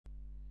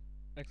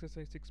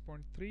Exercise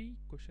 6.3,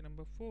 question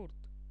number 4th.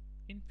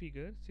 In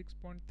figure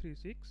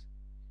 6.36,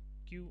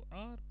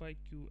 QR by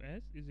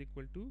QS is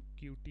equal to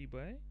QT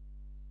by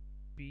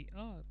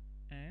PR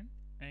and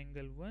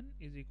angle 1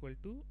 is equal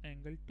to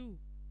angle 2.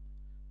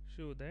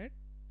 Show that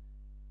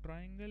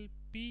triangle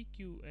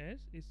PQS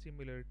is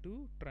similar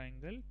to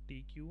triangle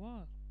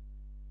TQR.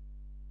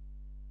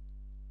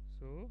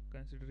 So,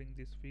 considering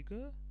this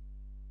figure,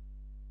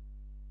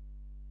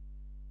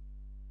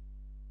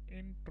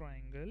 in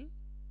triangle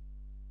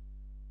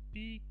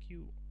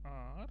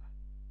PQR,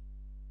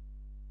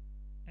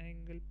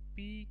 angle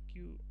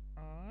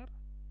PQR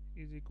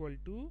is equal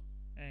to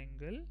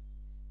angle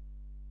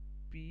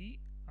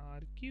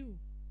PRQ.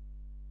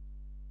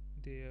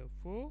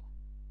 Therefore,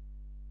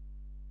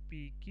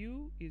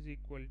 PQ is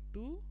equal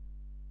to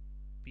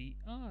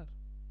PR.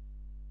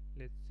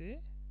 Let's say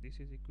this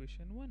is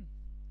equation 1.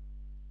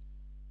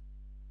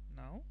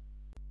 Now,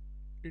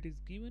 it is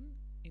given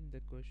in the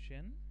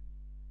question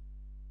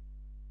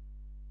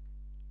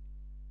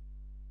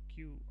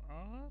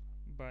QR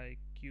by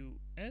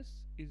QS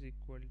is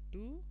equal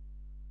to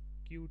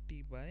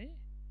QT by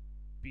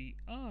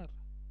PR.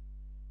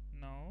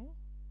 Now,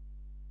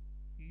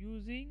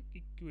 using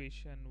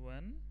equation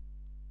 1,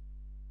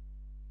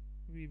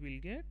 we will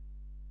get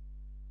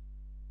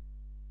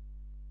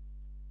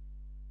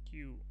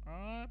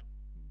QR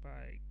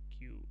by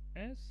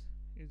QS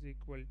is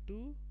equal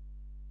to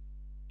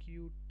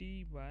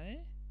QT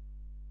by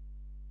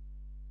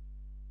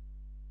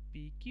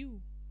PQ.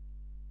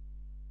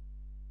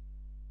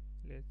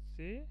 Let's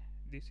say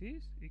this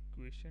is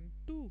equation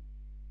 2.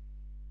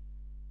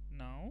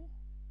 Now,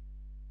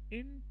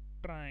 in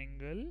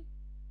triangle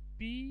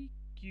PQS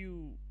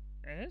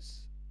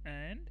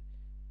and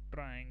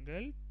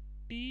triangle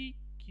TQR,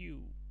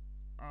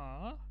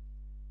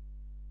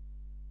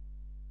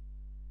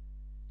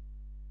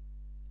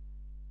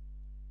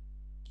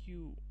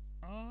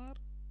 QR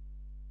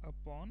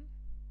upon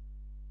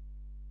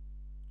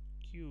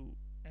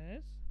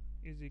QS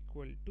is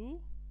equal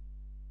to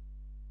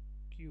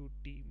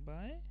QT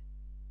by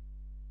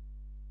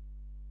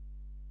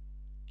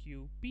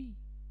QP.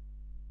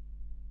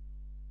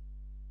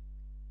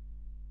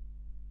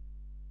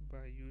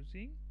 By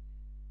using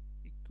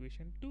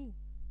equation 2,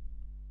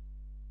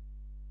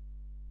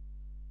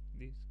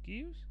 this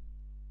gives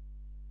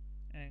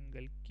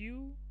angle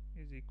Q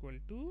is equal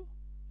to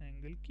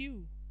angle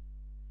Q.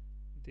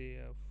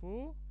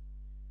 Therefore,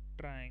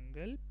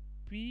 triangle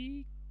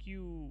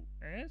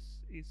PQS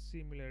is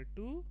similar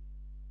to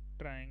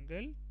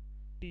triangle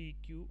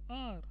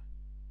TQR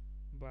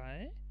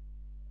by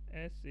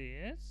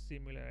SAS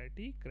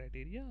similarity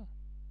criteria.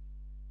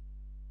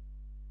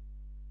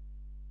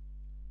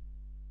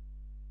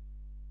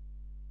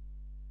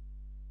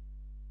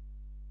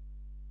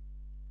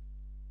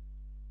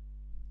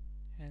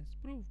 Hence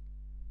proved.